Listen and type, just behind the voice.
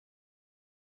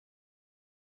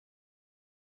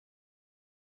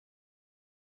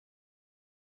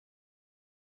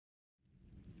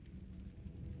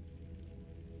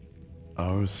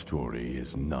Our story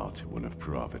is not one of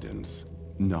providence,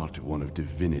 not one of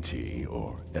divinity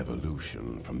or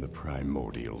evolution from the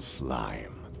primordial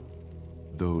slime.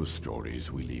 Those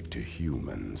stories we leave to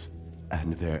humans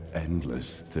and their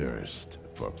endless thirst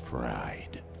for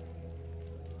pride.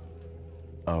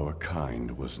 Our kind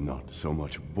was not so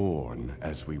much born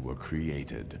as we were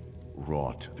created,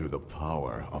 wrought through the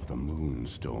power of the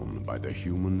Moonstone by the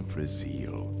human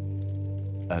Frasiel.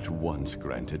 At once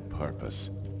granted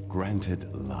purpose,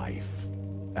 granted life,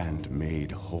 and made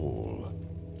whole.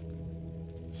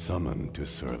 Summoned to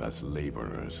serve as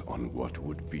laborers on what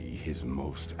would be his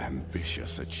most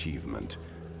ambitious achievement,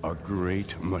 a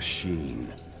great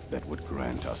machine that would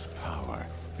grant us power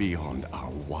beyond our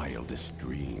wildest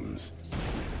dreams.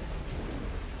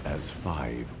 As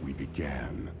 5 we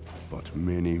began, but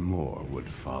many more would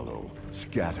follow,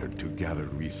 scattered to gather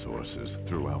resources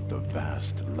throughout the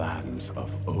vast lands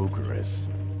of Ogres.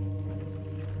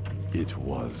 It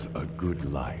was a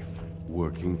good life,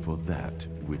 working for that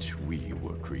which we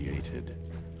were created.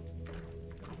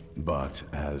 But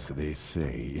as they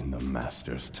say in the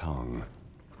Master's tongue,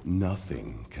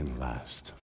 nothing can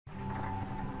last.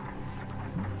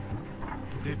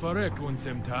 Sefarekun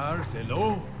semtar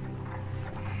selo.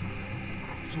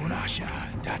 Sunasha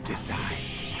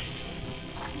datisai.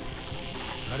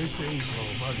 Karitfeiko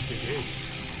marsete.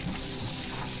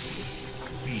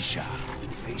 Bisha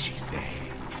say she say.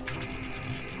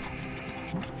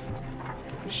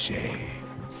 She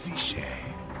si she.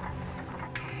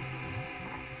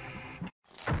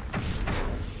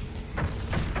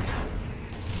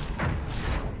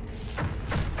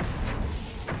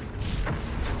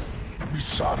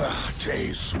 Bisara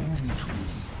te suntu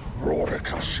rora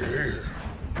kashe.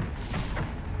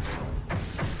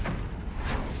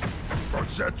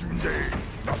 Forsetunde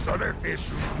nasare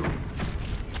esuntu.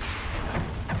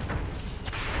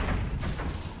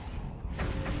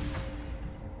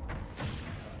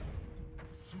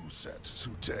 Suset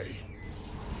sute.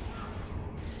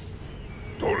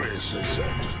 Dole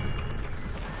set.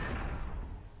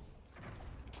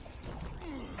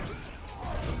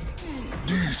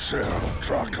 Diesel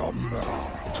trakama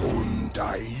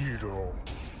tundairo.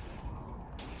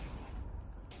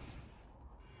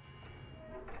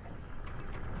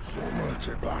 Soma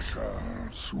tebaka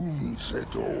sun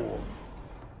sedo.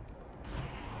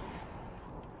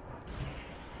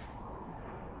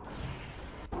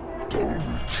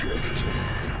 Dolcete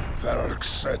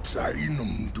verkseta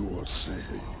inum dorse.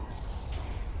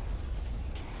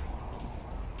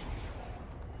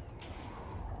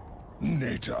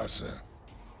 Netase.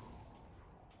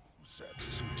 Set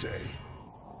sute.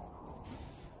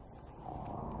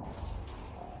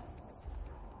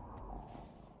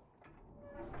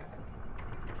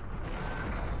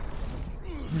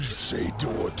 Mi sei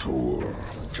dotor,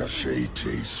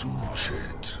 cachete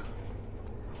sucet.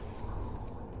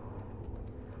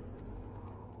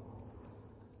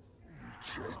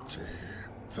 Cete,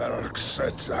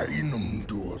 verkseta inum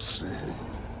dorse.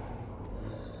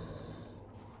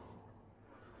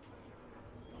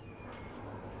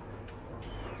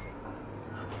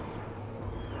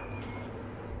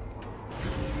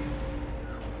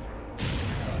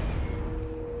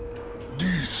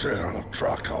 Diesel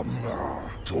trakama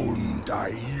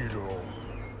tundairo.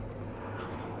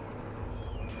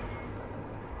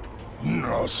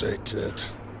 Nosetet.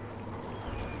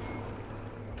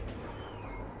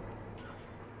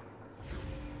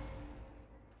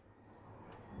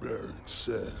 Berg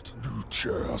set,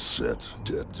 ducha set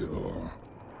dead door.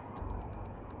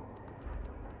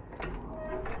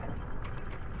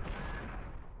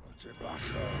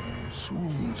 Tebaka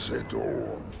sun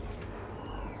sedor.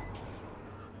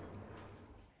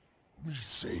 Mi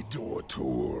sei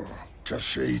dotor,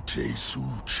 cachete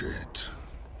sucet.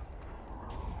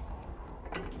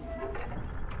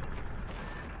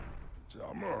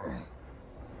 Dammer.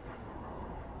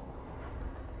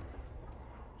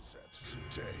 Set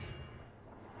sute.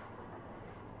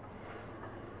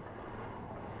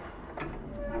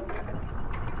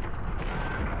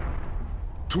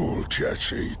 Tul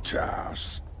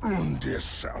cacetas,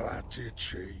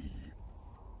 undesalatici.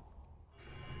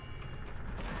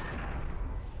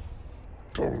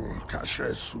 Tol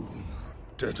cachesun,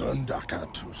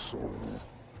 tetandacatuso.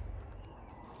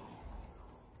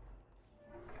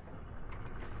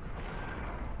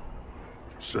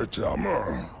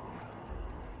 Setama.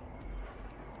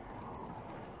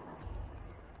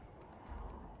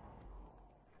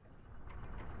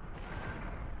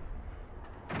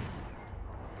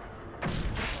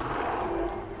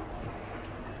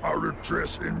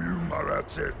 Aritres immune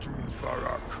maratsetun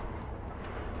farak.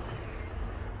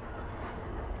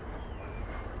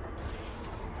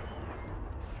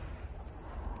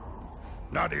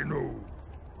 Nadino.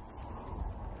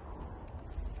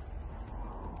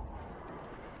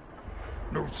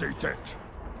 No setet.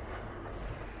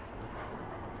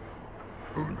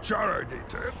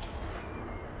 Unchariditet.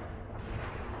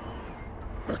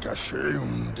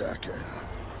 Bakasheum dake.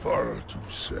 Far to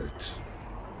set.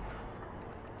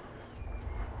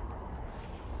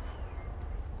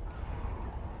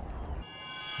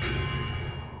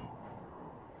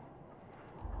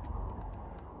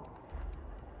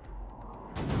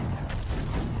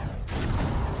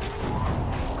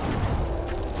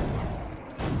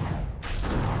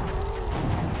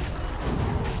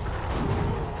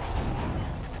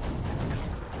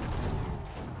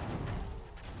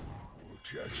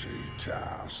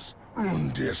 Tas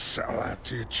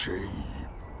undesalatici.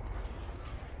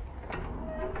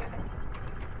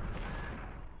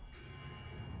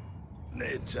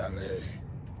 Netale.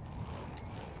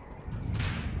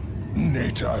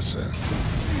 Netase.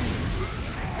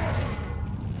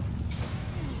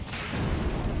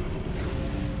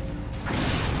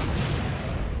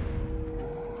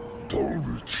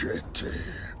 Dolcete.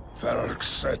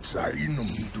 Verxeta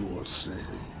inum dulce.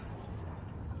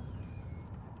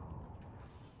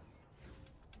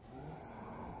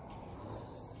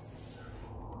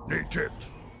 Netet.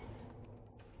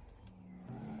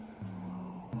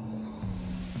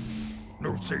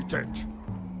 No setet.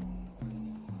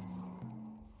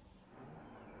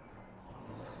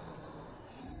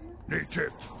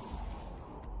 Netet.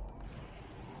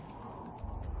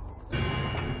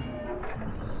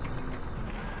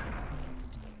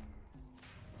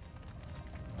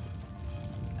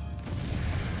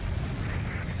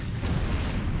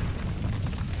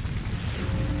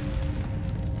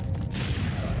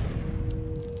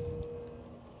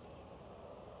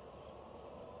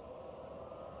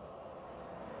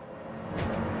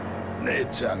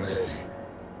 Netale.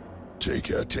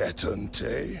 Take a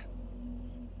tetante.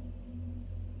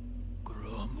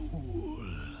 Gramul.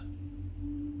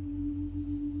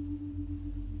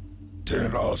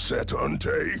 Tera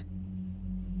setante.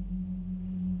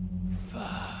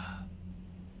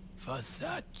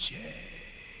 Fasace.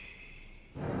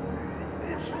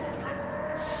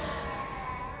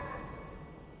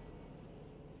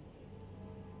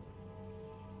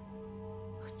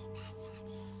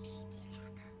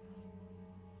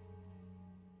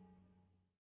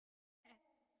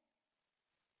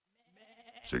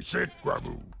 Sit,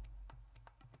 Grabu.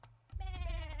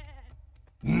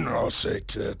 No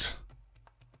setet.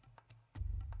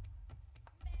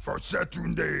 For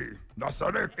setunde,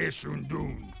 Nasarek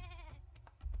esundun.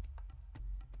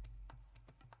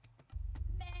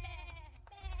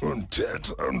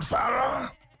 Untet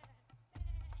unfara.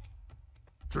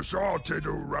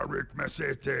 Trishaltedu rarik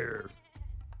meseter.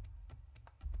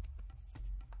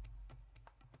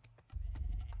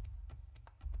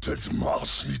 Tet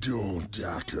marsido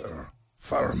daker.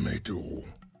 Farmedo.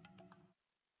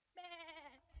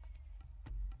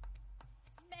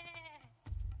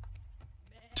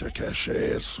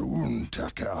 Tekeshe sun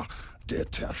taka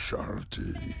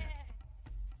detasharti.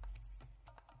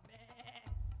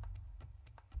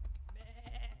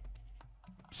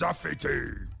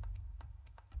 Safete.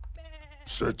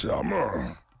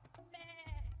 Setama.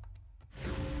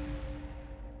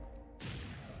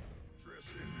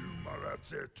 Dress in you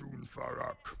maratzetun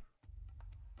farak.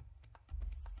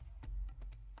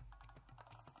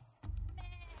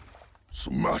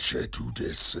 Smashe tu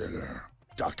desel.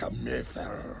 Daka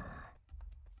mefer.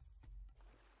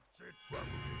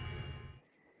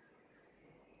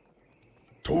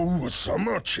 To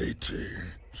samachete.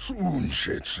 Soon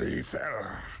shetse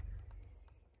fer.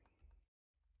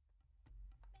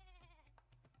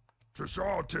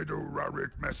 Trishaltedu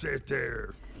rarik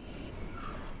meseter.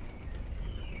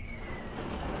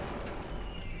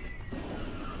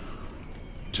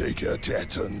 Take a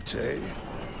tetante.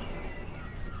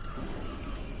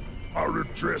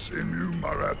 Aritres imu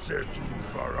maratzetun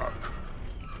farak.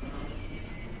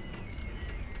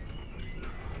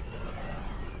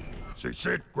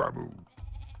 Sit, Grabu.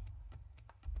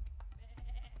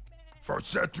 For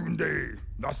setunde,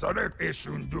 Nasarek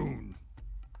esundun.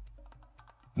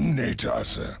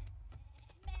 Netase.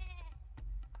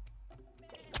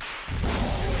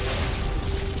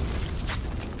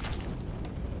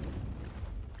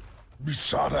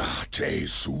 Bisada te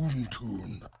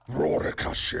suntun, rore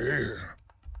kasher.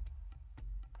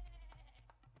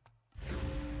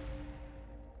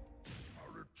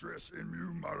 Aritres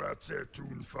imu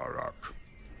maratzetun farak.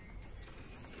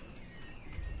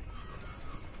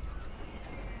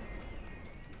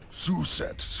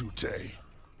 Suset sute.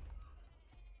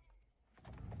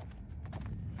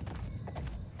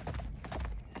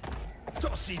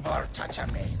 Sibor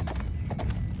touchame.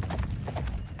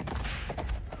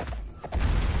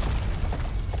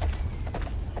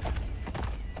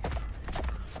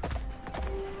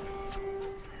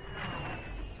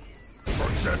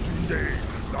 Forsetunde,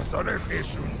 Lazare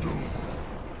Peshundu.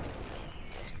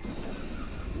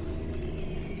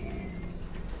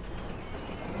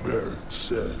 Berg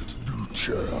said,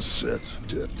 Ducha set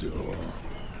dedo.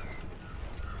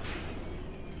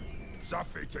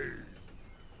 Zafete.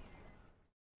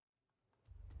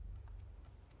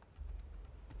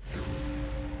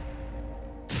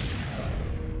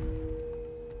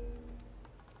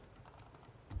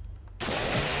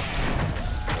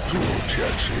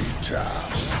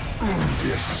 Chechitas,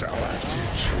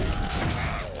 Undesalatici.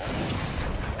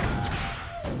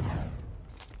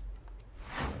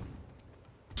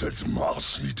 Tet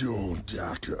Marsido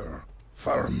Dacker,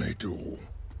 Farmedo.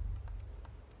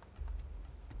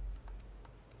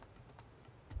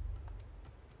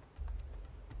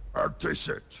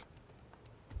 Artiset.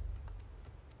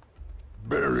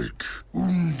 Beric,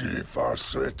 Unde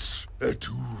Farsets, et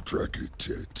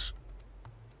Utrakitet.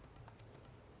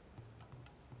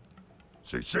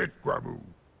 Siset Gramu.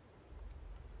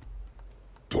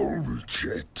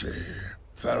 Tolchete,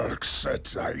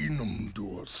 Farxet Ainum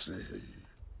Dorse.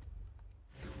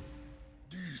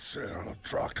 Diser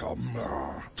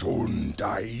Tracama,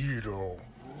 Tondairo.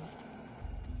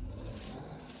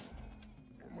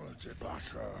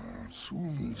 Formatebaka,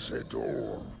 Sun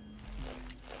Sedor.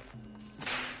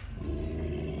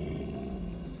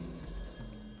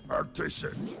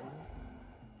 Artiset.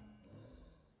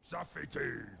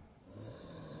 Zafete.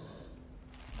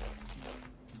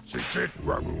 Siset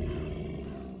Gramu.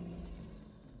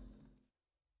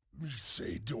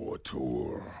 Mise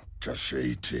Dortor,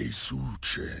 Cachete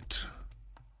Suchet.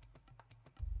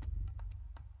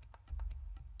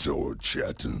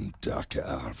 Torchetten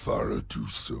Dakar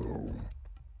Faratuso.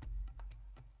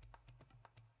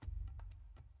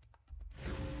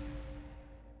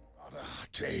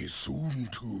 Arate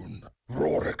Suntun,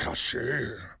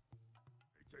 Rorekacher.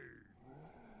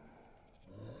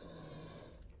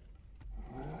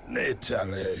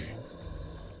 Netale.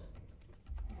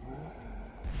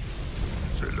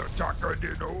 C'est le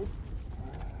Takadino.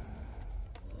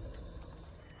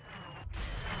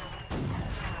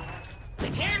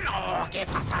 Pitielo, che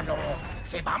fasalo,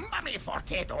 se bamba mi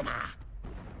forte doma.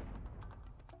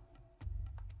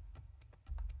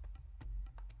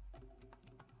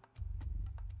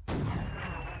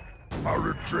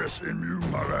 Aritres Imu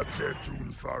Maratse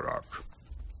Tun Farak.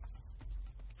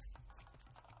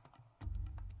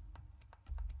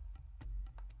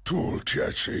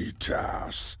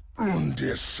 Tulcacetas,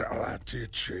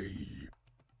 Undesalatici.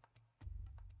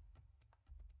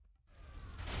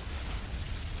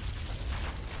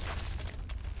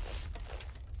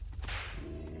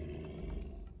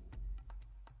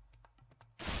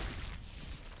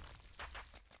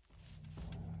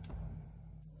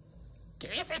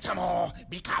 Che facciamo,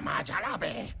 bicama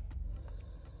jalabe?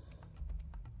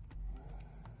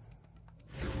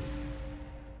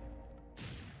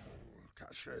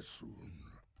 Cachesun,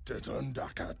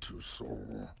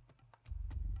 Tetandakatuso.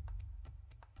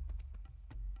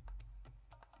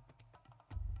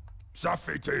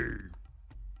 Zafete.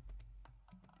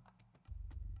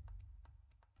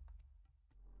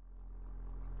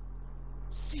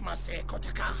 Simase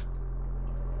kotaka.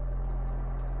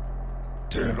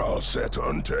 Terra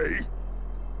setante.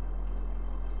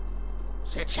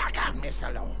 Se chaka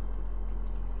misalo.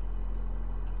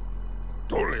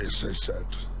 Tole se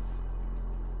set.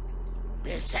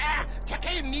 Bese,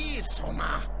 take ni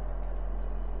soma.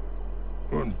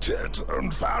 Untet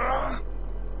unfara.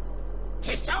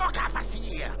 Te soka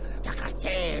fasir,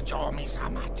 takate jomi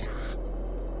samata.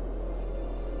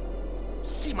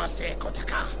 Simase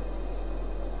kotaka.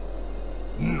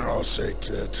 No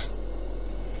setet.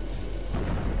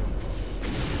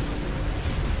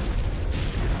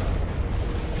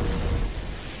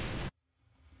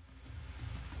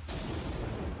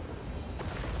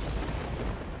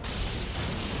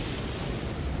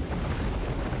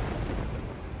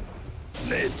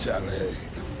 Netale.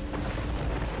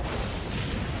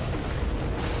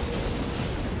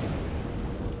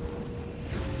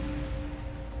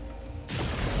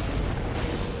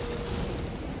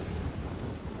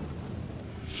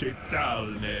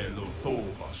 Chetalne lo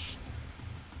tovas.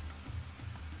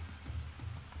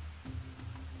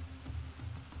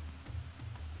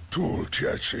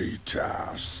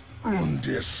 Tulcacetas,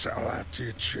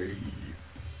 Undesalatici.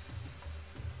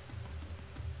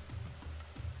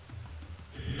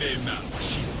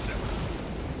 Menachis.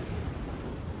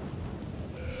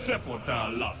 Sefota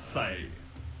lassai.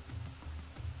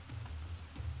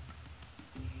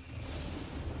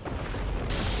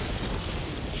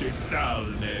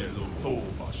 Czytalne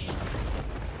lutowasz.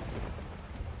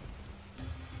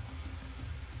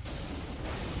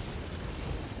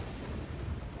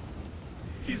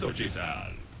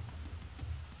 Kizocisal.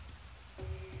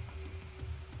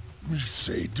 Mi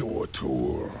se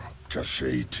dotor,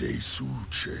 cachete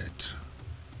suchet.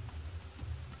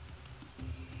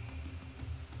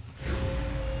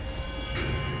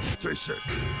 Tesek.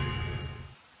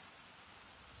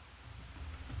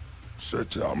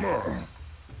 Setama.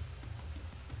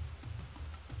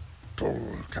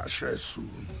 Tol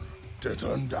cachesun,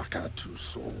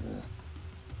 tetandakatuso.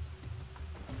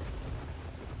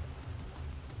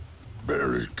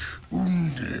 Beric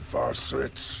unde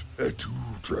facets et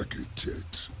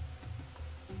utracitet.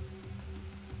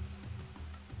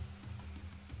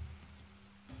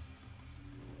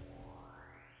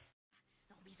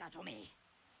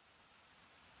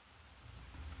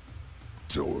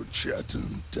 To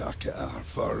chatten daka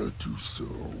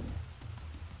faratuso.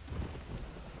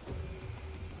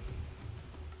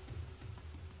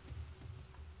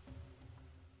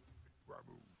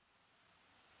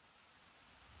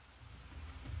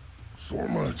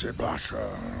 Soma te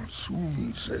baka,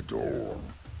 sun se dor.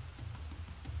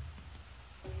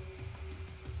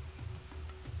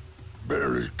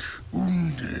 Beric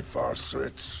unde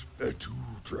facets et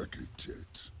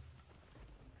utracitet.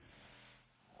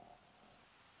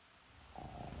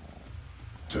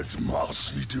 Tet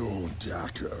marsido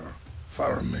daka,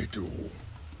 farmedo.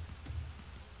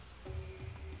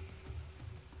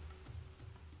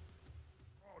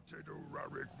 Tedo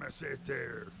rarik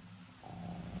meseter.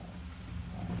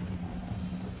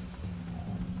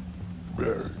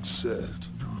 Beric said,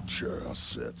 ducha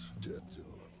set dedo.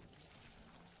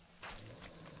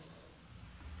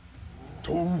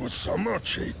 To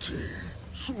samachete,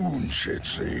 sun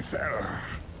chetse fer.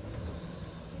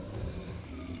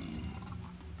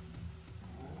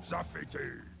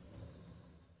 Zafete.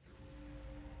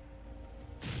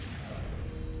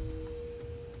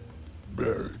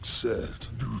 Beric said,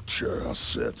 ducha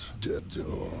set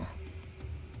dedo.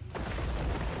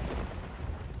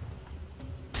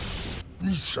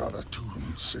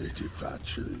 Nisaratun seti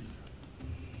faci.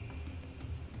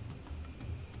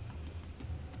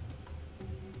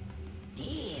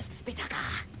 Yes,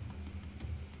 bitaka.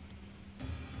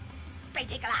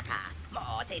 Betikalaka.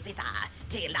 Mo se pisa.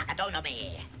 Tilaka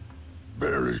donomi.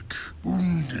 Beric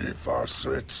unde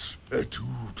facets et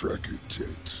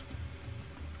utracitet.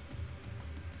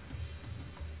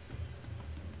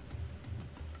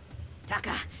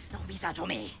 Taka. No bisa to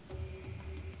me.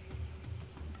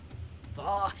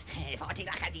 For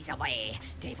tilaka disa way.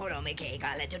 Te foro me ke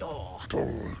gale to do.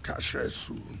 Tol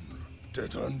cachesun,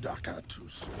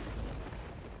 tetandakatus.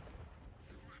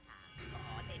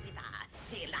 Mo se pisa.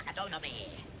 Tilaka donomi.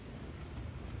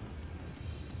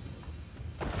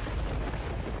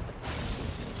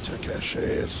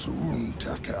 Tekeshe sun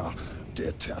taka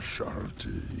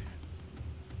detacharti.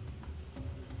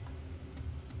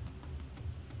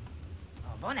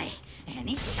 Bone.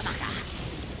 Nisti kamaka.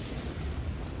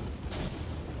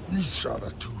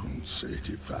 Nisaratun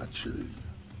seti faci.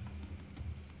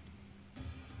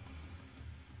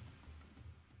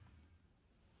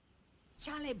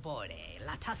 Chale bore.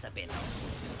 La tassa bello.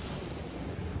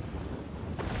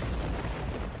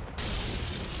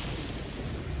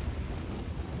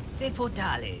 Se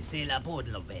fotale se la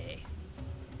bodlo be.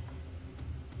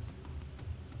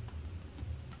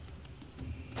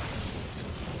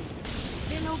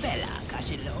 Bello bella,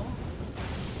 cachello.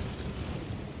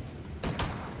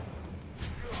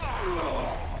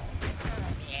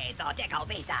 Eso te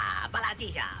caubesa,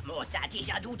 balatija, mosa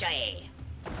tisha juje.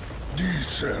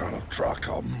 Diser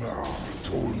tracama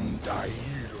tun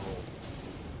dairo.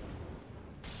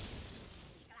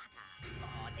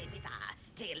 Mo se pisa,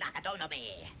 tilaka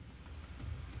donomi.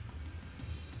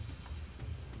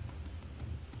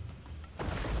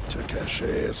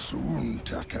 Tekeshe sun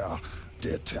taka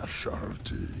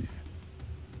detacharti.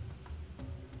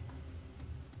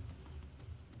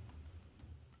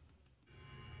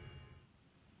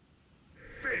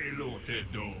 Felo te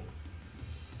do.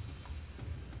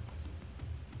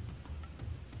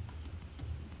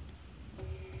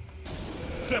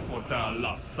 Sefota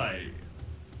lassai.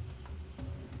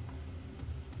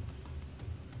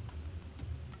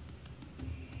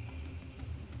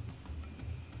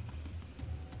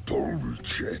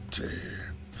 Dolcete,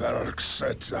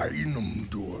 verxet ainum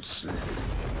dorse.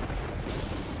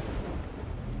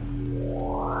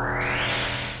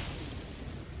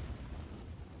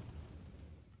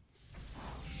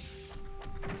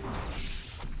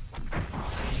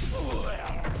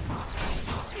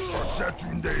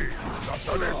 Forsetunde, la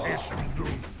salet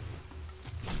esundum.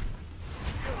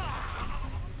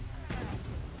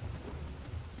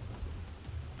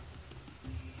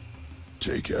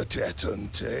 Take a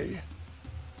tetante.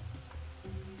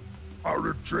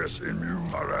 Arugdres imu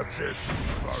maratse tun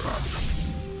farak.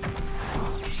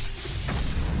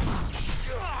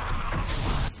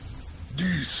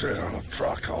 Diesel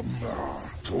trakama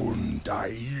ton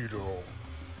dairo.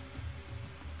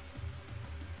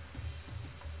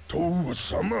 To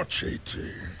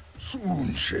samachete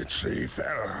soon shetse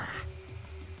fera.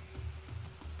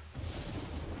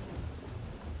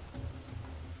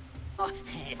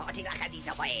 Forti la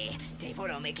cadisa way, te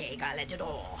for me che gale to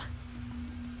do.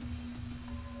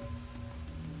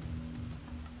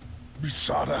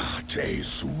 Bisara te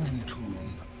soon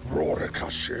tun roar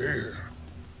kasher.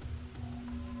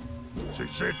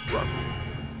 Sit rabu.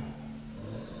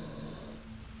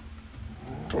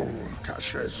 To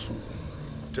kasher soon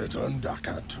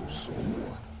tetandaka to so.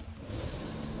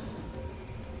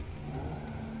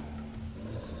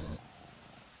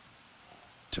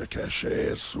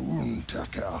 Tekeshe soon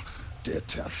taka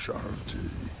detasharti.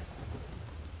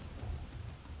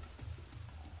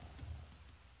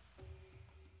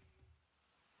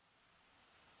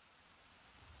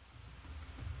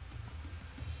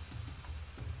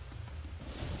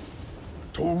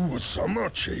 To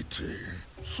samachete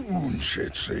soon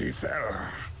shetse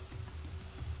fera.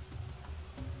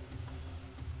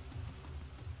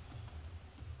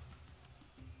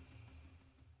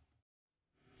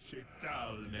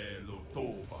 Shetalne lo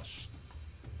tovash.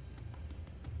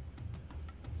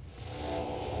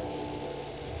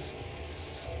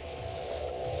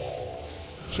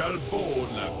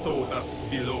 Chalbona todas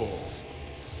below.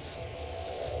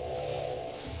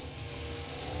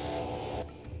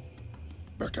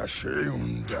 Bakashe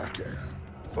undake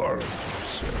far to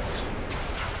set.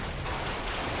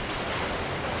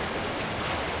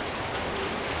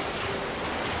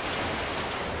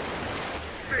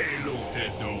 Velo te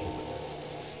do.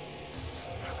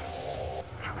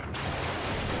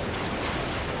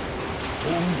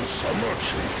 To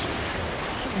samachete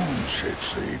soon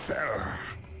shetse fera.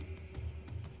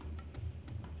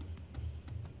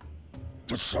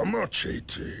 To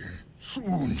samachete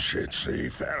soon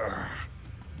shetse fera.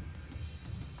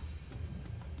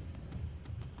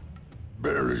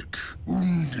 Beric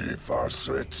unde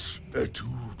farset etu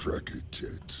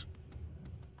drakitet.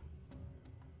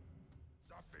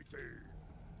 Zafete.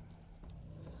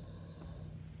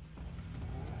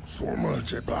 Soma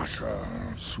te baka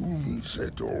soon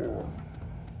sedo.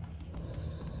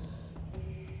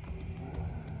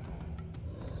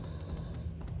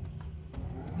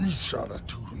 Misara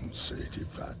tun se te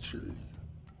faci.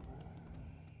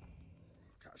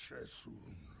 Kashe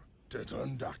soon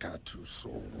tetandaka tu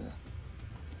so.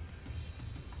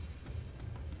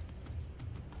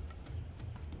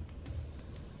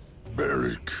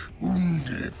 Beric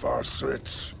unde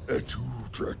farset etu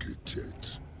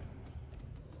drakitet.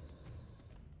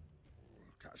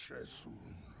 Kashe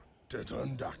soon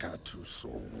tetandaka tu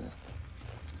so.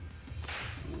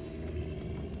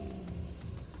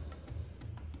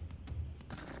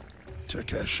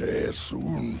 Tekeshe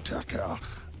soon taka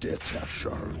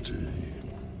detasharti.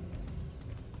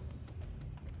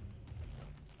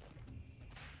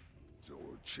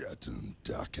 To chetan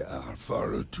taka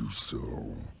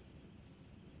faratuso.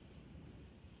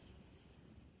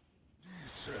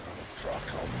 Diesel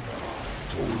trakama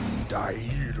ton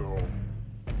dairo.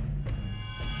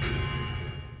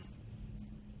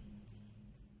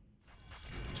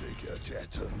 Take a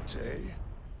tetante.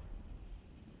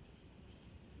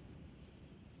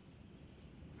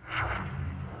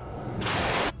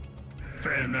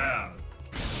 Femel.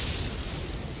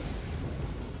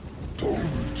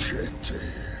 Dolcete,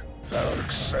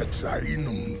 verset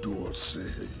ainum dorse.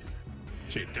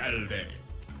 Chetalde.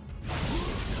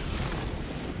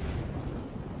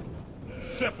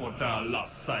 Sefota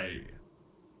lassai.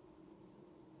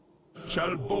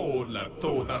 Chalbona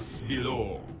todas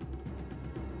below.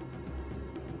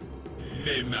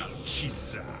 Le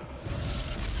marchisa.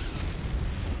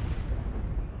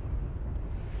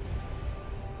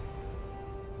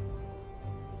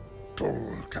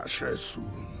 Tol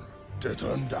kashesun,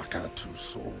 tetandaka tu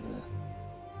so.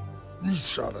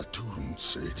 Nisara tun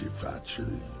seti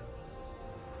faci.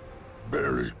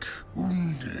 Beric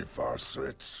unde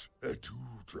farset etu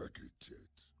drakitet.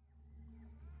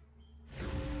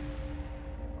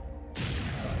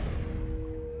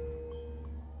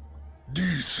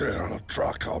 Diesel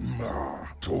trakama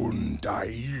ton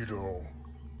dairo.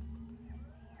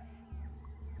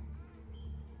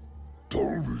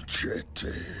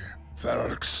 Dolcete,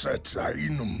 verset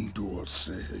ainum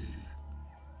dorse.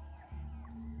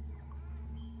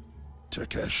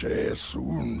 Tekeshe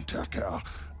sun taka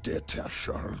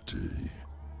detasharti.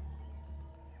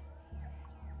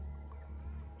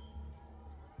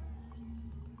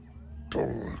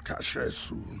 Tol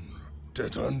kashesun,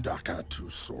 tetandaka tu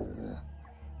so.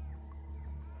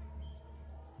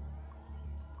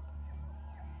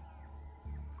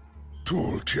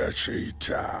 Tol kache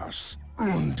tas,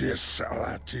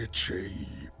 undesalatiche.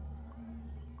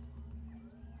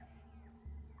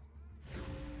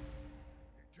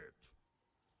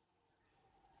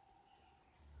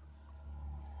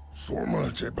 Soma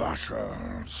te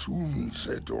baka, sun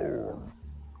se dor.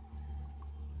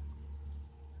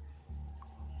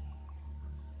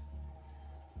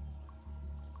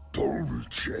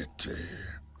 Dolcete,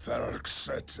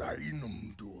 verxeta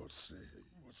inum dorse,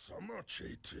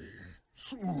 samachete,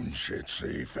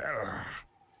 sunchete fera.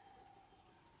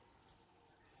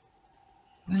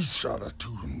 Misara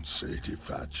tun se ti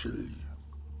face.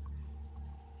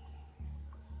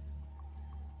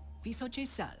 Viso ci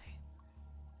sale.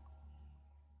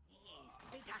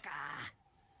 Pitaka.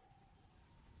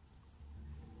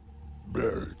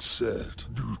 Berg set,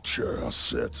 ducha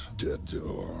set, dead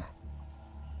door.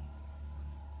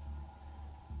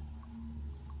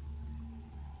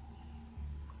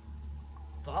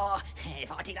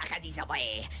 Forti la cadisa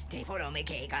way. Te follow me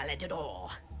cake at the door.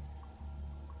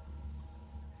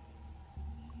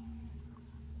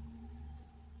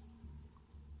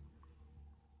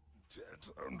 Tet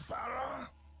and fara.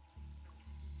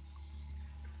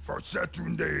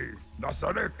 Forsetunde,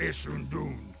 Nazareth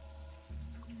Esundun.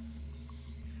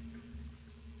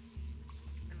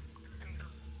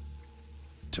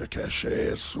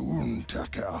 Tekeshe sun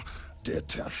taka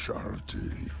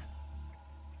detasharti.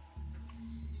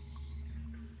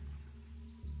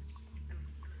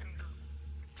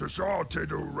 Trisha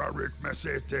do Rarik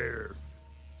Mesete.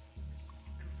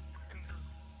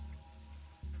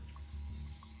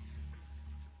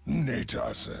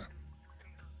 Netase.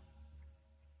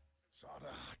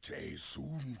 Sada te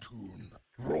suntun.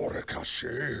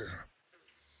 Rorekashe.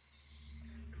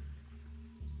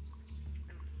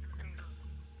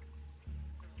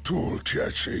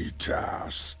 Tulkeche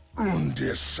tas.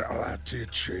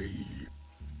 Undesalatiche.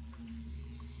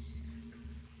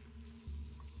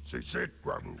 Sit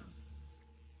Gramu.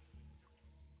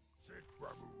 Sit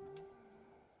Gramu.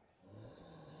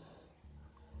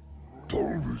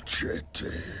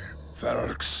 Dolcete,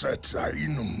 verxeta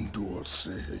inum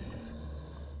dorse.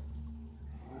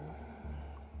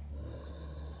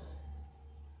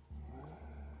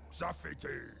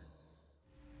 Safete.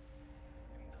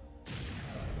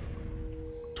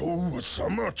 To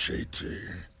samachete,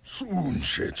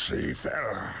 sunchete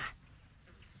fera.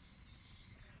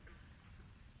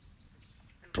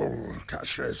 Tol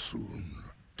kashesun,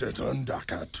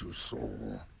 tetandaka tu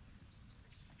so.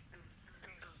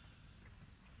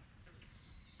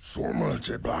 Soma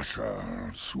te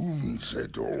baka, sun se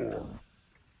dor.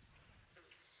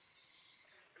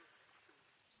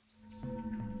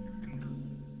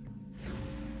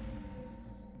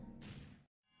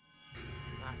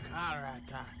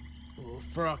 Makarata.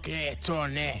 Ufroke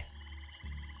torne.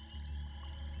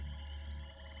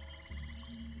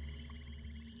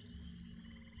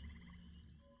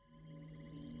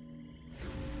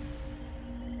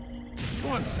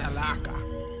 Pon salaka.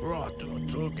 Roto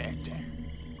tugete.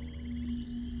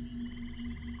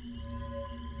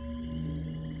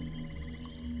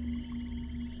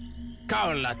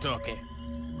 Kaula toke.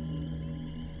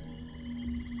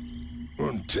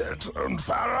 Und tet und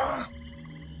fara.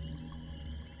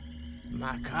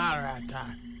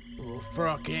 Makarata.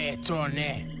 Ufroke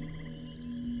torne.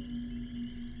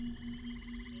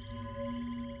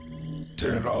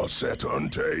 Tera set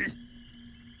unte.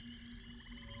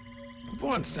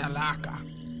 Pon salaka.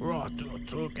 Roto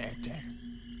tugete.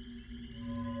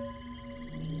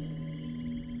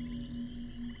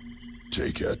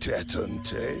 Take a tet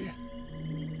unte.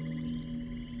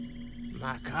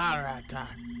 Makarata.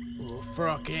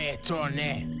 Ufroke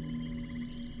torne.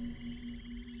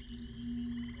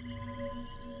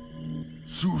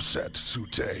 Suset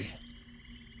sute.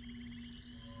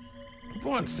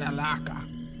 Pon salaka.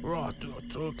 Roto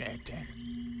tugete.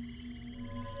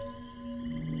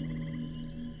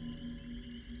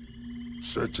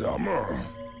 Setama.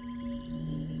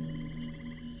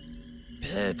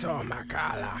 Pito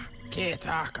makala.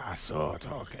 Kitaka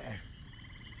sotoke.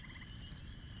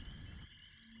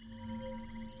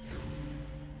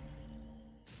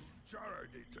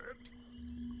 Charaditet.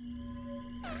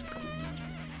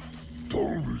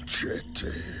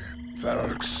 Dolcete,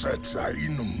 verxeta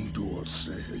inum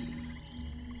dorse.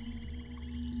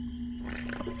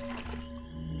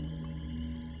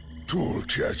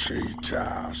 Tulcece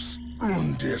tas,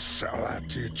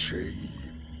 undesalatice.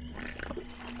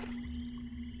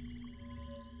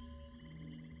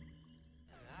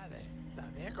 Dale,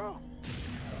 Tabeco.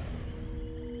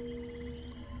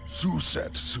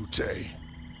 Suset sute.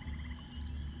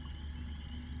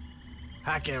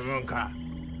 Hakemunka.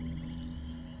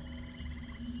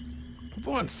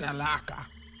 Bon salaka.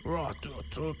 Rotu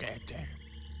tukete.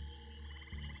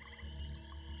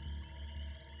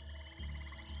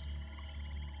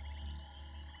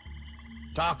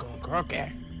 Takun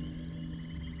kroke.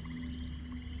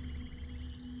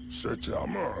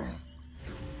 Setama.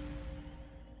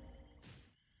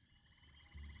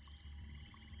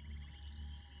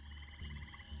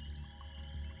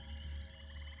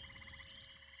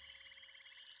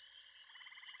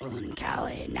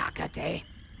 Unkawe nakate.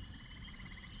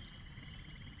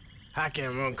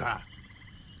 Hakemunka.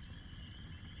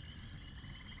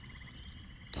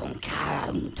 Tonkara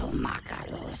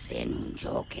untomakalo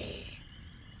senunjoke.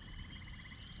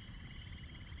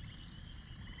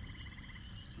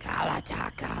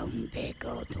 Kalataka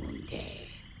unbeko tunte.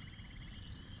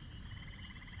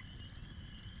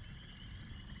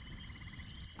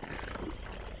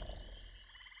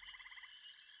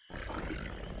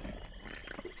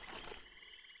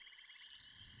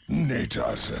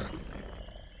 Netase.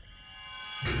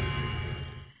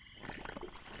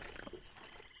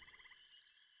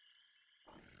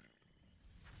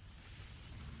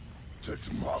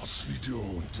 Det mars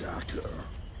video dake.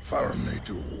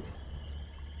 Farnedo.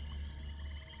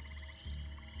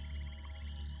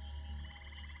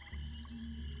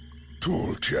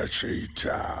 Tulkechi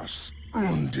tas.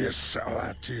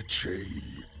 Undesalatici.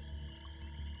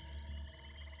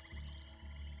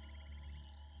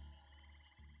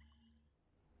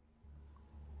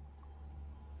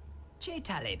 Che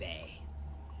talebe.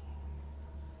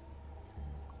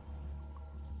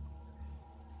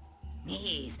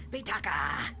 Nis,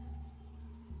 bitaka.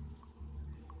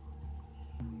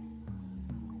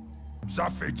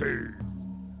 Safete.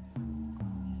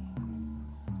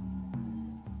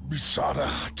 Bisada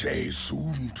te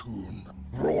suntun.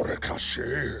 Rore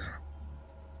kasher.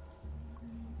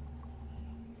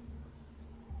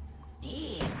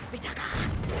 Nis, bitaka.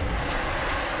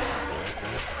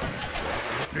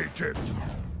 Legit.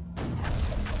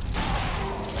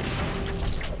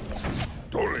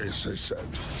 Dole se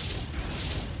said.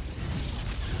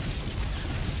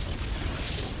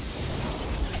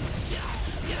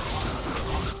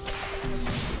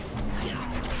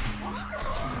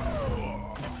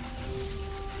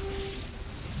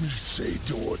 Mi se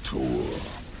do tour.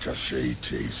 Cache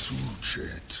te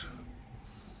suchet.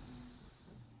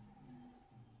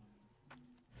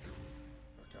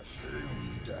 Cache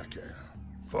undake.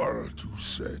 Far to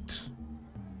set.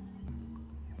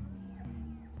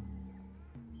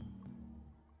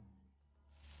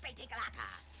 Betikalaka.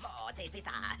 Mo se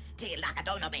pisa. Tilaka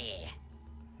donobe.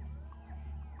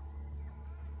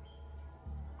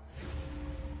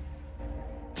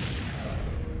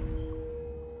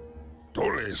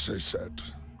 Dole se said.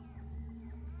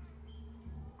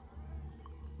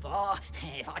 For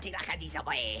tilaka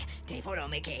disaboy. Te foro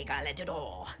me ke gale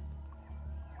do.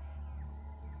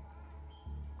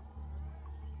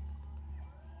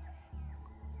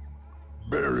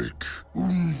 Beric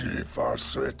unde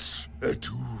facets et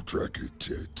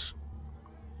utracitet.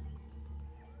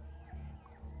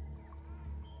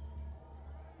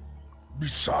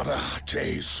 Bisada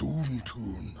te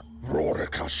suntun, rore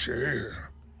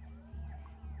kasher.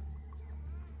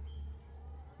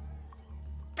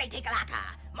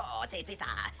 Betikalaka. Mo se pisa.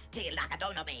 Tilaka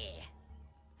donobe.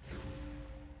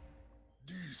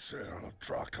 Diesel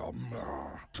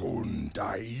tracama tun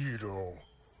dairo.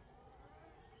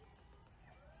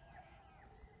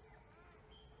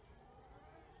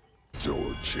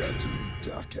 Torchetum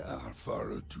daka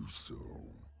faratuso.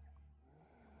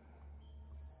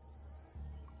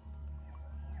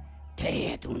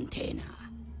 Te et untena.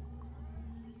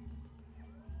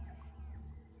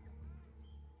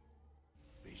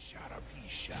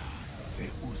 Bisharapisha se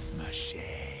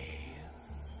usmashe.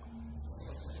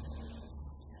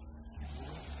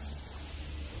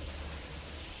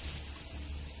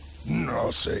 No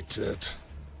sectet.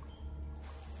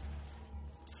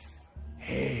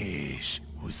 Heish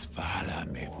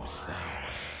usfala me vusawa.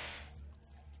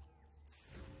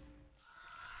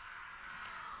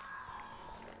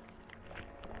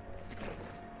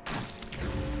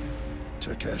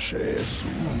 Takashe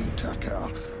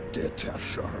suntaka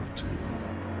detacharte.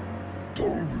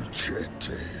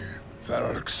 Dolcete.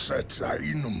 Verxet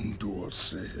ainum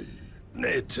dorse.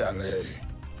 Netale.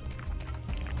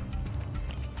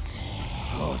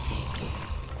 Oteke.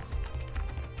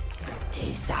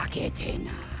 Te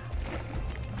saketena.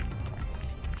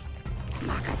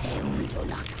 Makate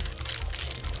untonaka.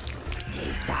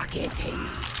 Te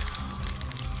saketena.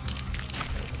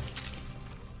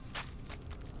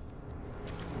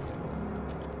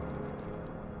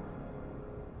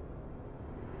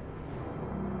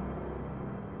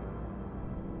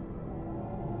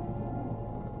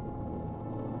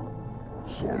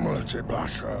 Forma te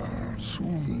baka,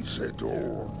 soon se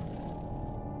dawn.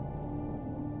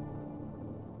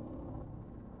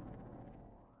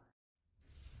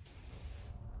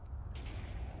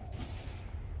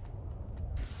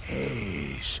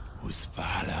 Heish,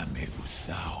 usfala me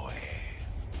vusawe.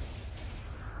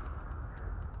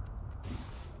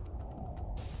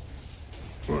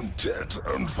 Und Ted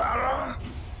und Farah?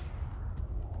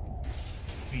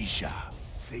 Bisha,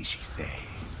 say she say.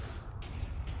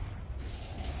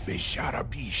 Bishara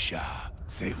bisha,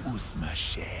 say usma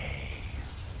she.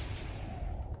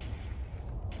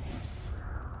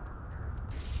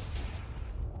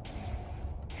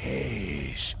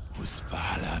 Heish,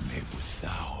 usfala me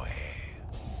vusawe.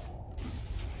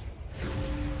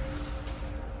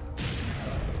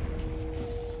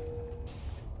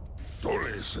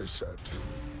 Dole se said.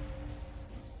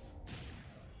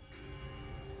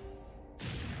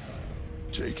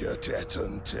 Take a Ted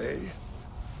and Tay.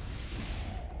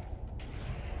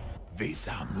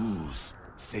 Vesamus,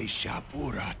 say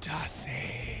shapurata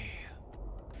se.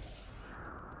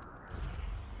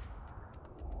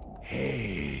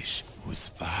 Heish,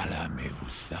 usfala me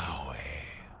vusawe.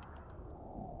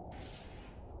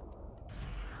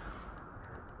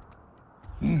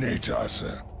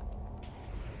 Netase.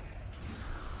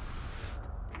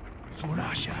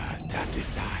 Sunasha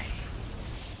tatisai.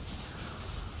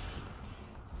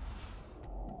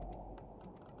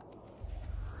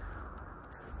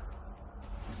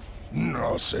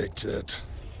 No se Ted.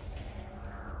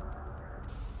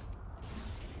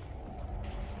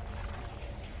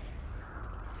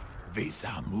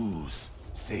 Vesamus,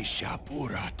 say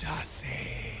shapurata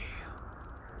se.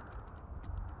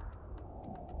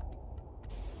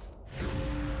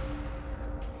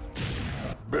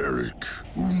 Beric,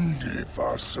 unde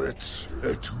facets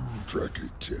et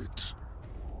utracitet.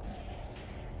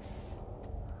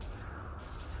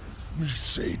 Mi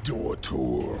se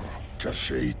dortor,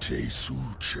 cachete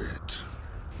sucet.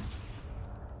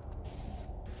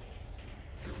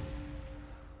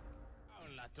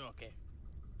 Olla toke.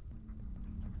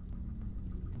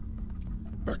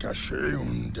 Bacache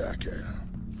undake,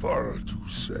 far tu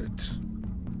set.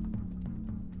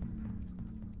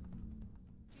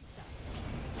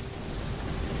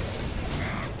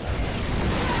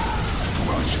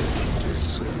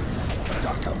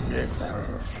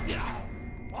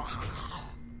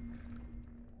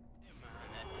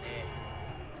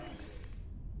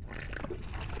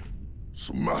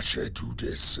 Smashe tu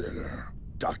desel,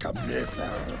 daka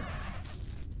nefer.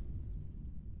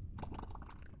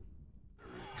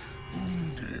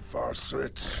 Unde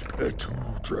facet et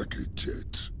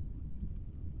utracitet.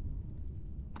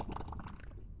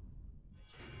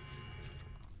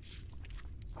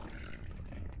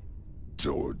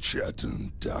 To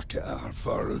chatten daka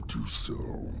fara tu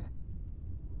so.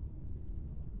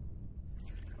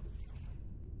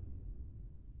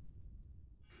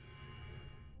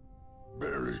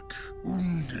 Beric,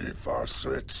 unde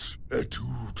facets et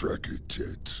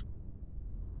utracitet.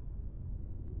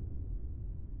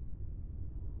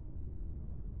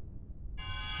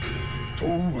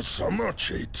 To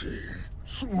samachete,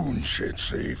 soon shit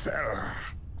se fella.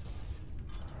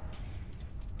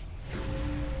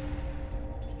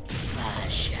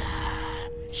 Vasha,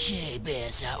 she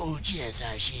besa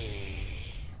ujesa she.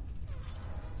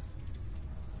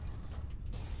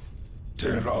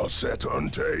 Terra set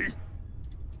ante.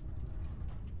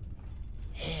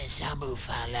 Esamu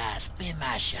falas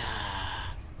bimasha.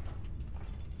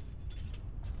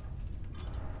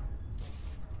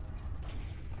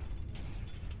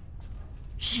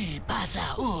 She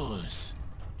pasa us.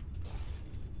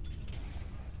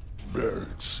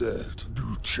 Beric said,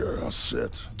 Ducha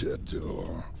set dead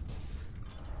door.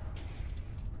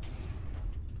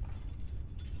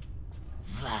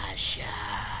 Vasha,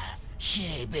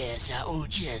 she besa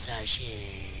ujesa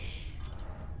she.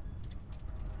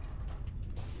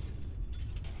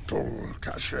 Tol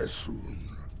cachesun,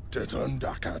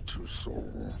 tetandaka tu so.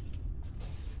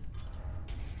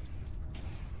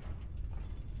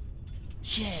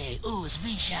 She us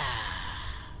visha.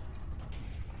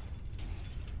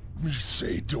 Mi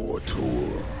se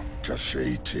dortor,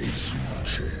 cachete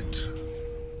suchet.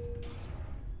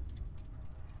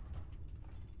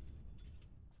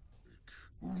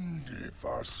 Unde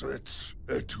facets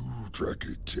et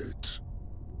utracitet.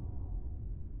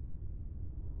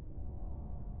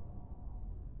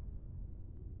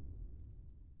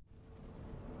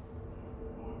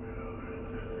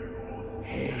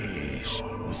 Heish,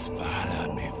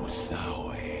 usfala me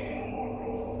vusawe.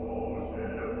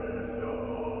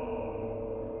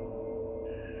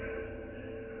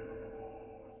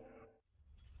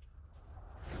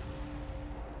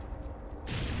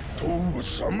 To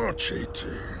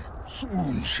samachete,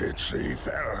 soon shetse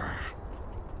fella.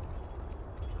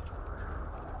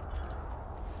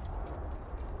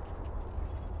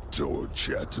 To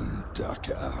chatten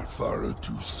daka fara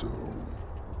tusto.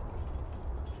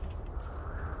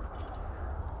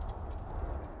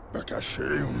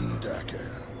 Bakasheun daka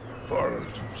fara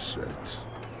tu set.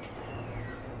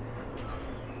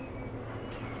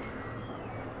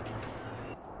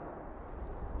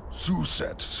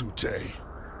 Suset sute.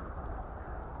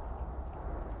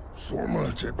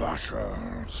 Soma te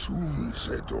baka, soon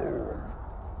se do.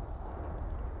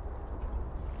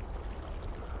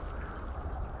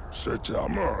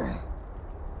 Setama.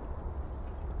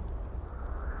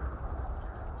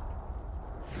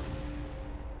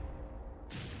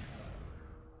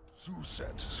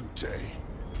 Suset sute.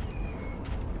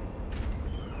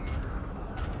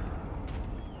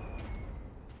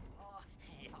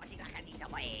 Forty lakadis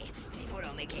away. They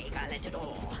follow me,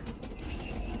 Galador.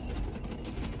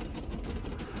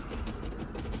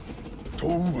 To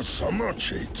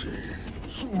samachete,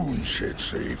 soon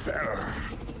shetse fella.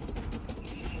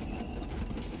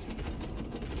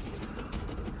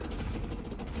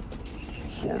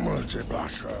 Soma te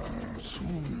baka,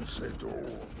 soon se do.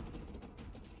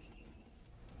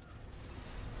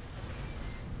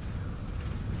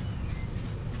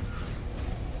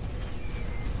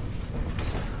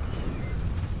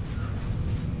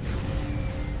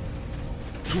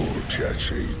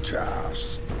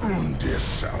 Turcacitas,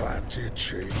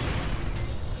 undesalatici.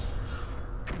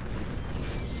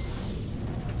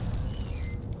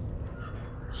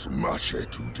 Smache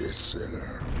tu desel,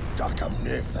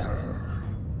 dakamefer.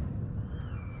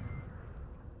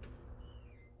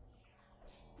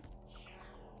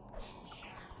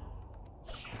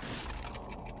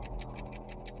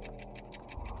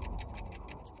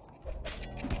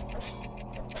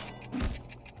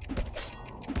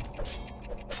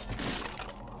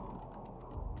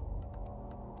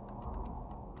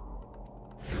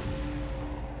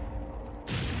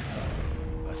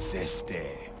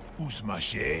 Seste,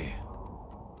 usmache.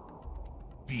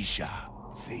 Bisha,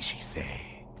 say she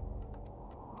say.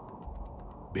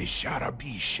 Beshara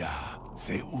bisha,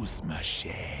 say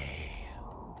usmache.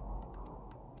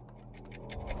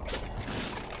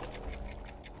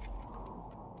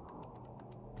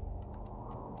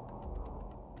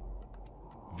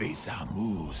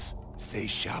 Vesamus, say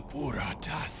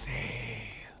shapurata say.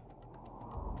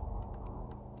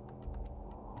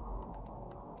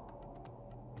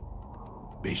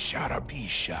 Beshara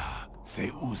bisha, say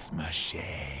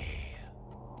usmache.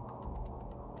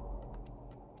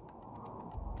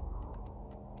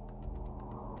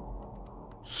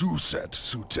 Suset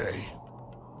sute.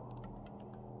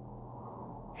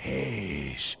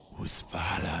 Heish,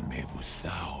 usfala me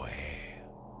vusawe.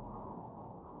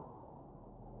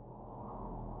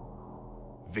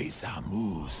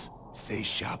 Vesamus, say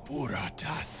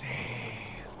shapurata say.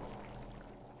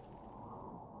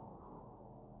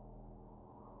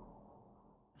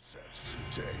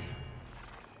 Sute.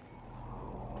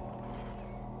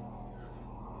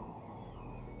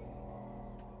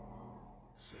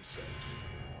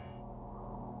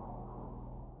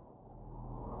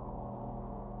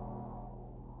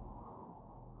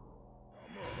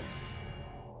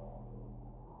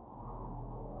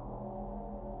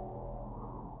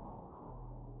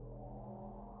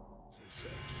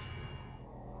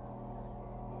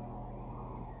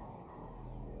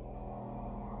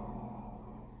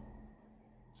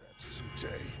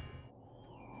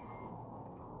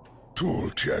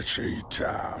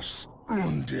 Turcacitas,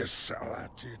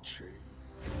 undesalatici.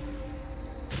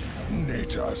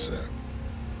 Netase.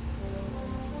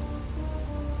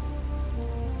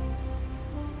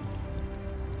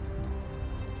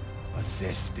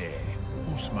 Aseste,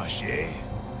 usmache.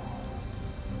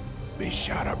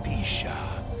 Beshara bisha,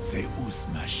 say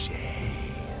usmache.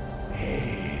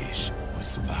 Heish,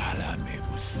 usfala me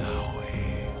vusawe.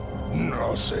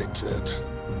 Nauseated.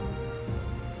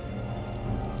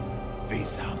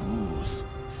 Vesamus,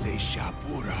 say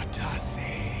shapurata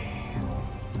say.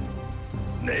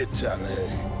 Netale.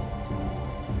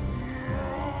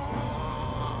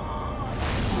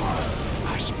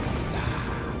 Ashpisa.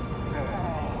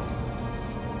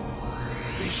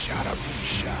 Beshara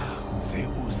bisha, say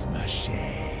usmache.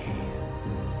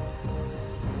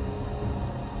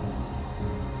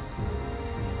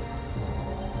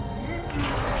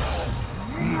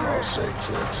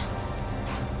 Nauseated.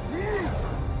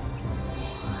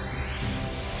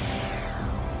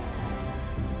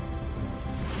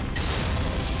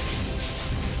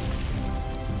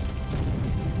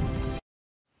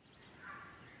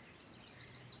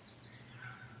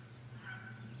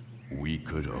 We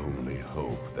could only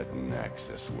hope that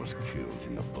Naxus was killed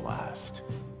in the blast,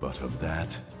 but of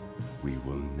that, we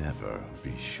will never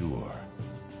be sure.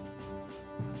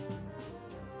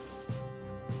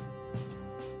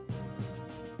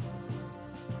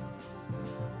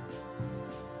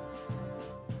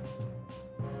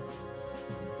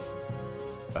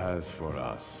 As for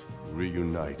us,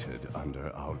 reunited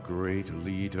under our great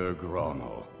leader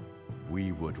Grommel,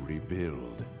 we would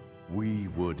rebuild, we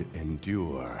would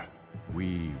endure,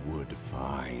 we would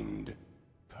find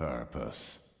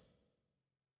purpose.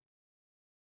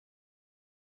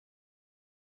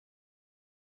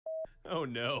 Oh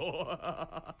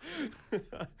no.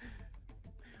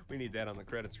 We need that on the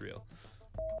credits reel.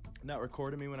 Not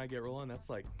recording me when I get rolling, that's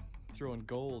like throwing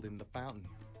gold in the fountain.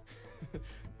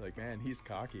 Like, man, he's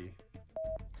cocky.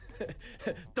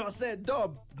 Don't say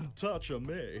don't touch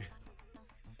me.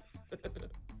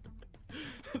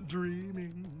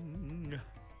 Dreaming.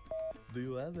 Do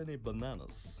you have any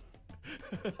bananas?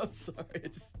 I'm sorry, I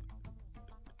just...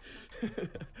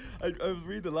 I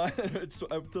read the line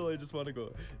until I just want to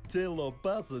go, Te lo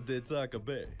paso de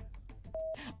Takabe.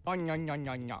 Oh, no, no,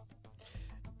 no, no.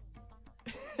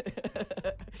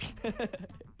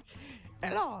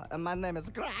 Hello, my name is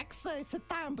Grax. It's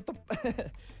time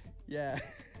to... Yeah.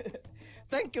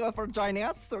 Thank you for joining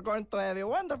us. We're going to have a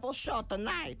wonderful show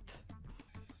tonight.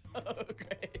 Oh,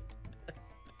 great.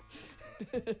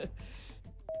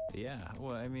 Yeah,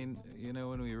 well, I mean, you know,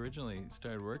 when we originally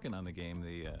started working on the game,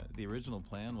 the original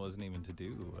plan wasn't even to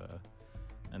do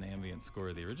an ambient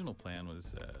score. The original plan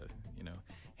was, you know,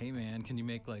 hey man, can you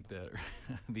make like the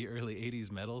the early '80s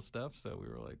metal stuff? So we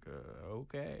were like,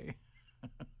 okay.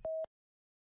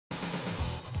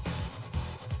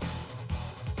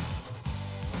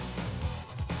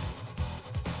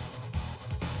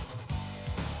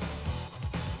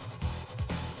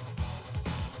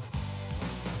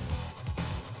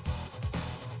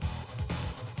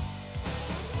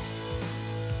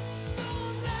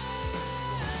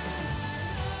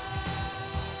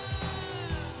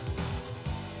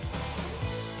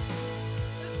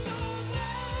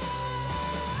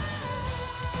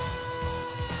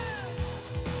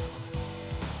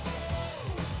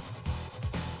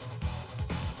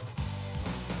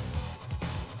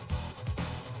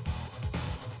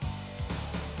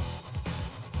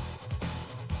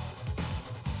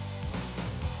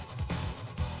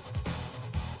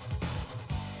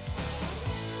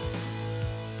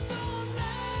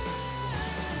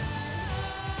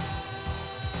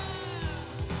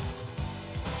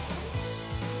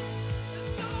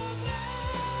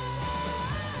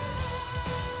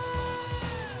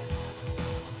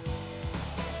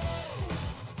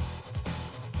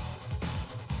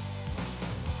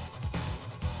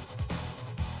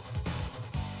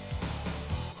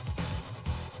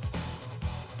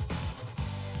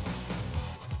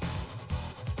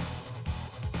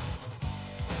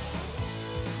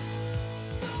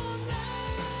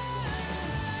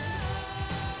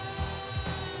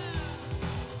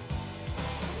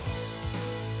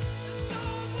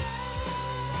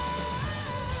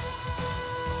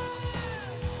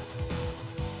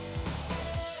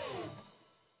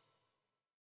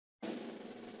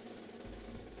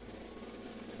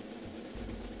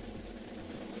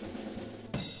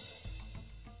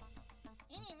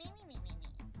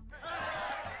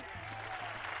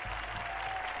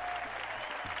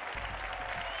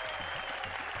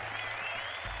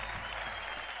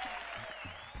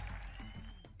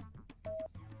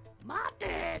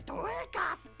 Mate,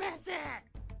 tuekas pese!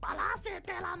 Palase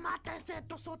te la mate se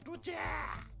to sotuje!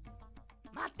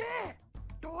 Mate,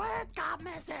 tueka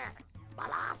mese!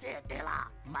 Palase te la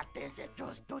mate se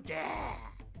to stuje!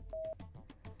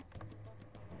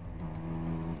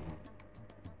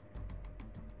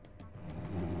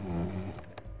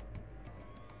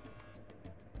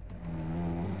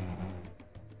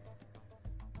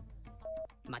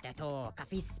 Mate to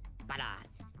kafis para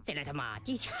seletama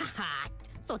tihat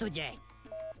sotuje!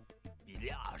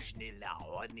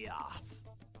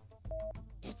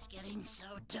 It's getting so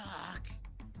dark.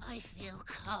 I feel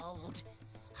cold.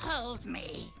 Hold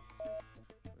me.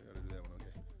 I gotta do that one,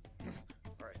 okay.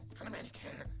 Alright, Panamanic.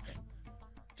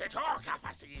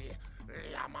 Tetokafasi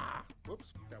Lama.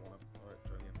 Whoops, that one up. Alright,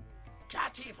 try again.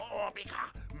 Kati for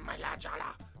Bika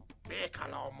Malajala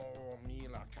Bekalomo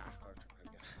Milaka.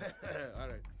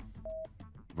 Alright.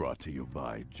 Brought to you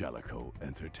by Jellicoe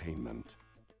Entertainment.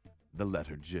 The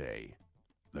letter J,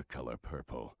 the color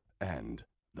purple, and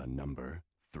the number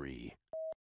 3.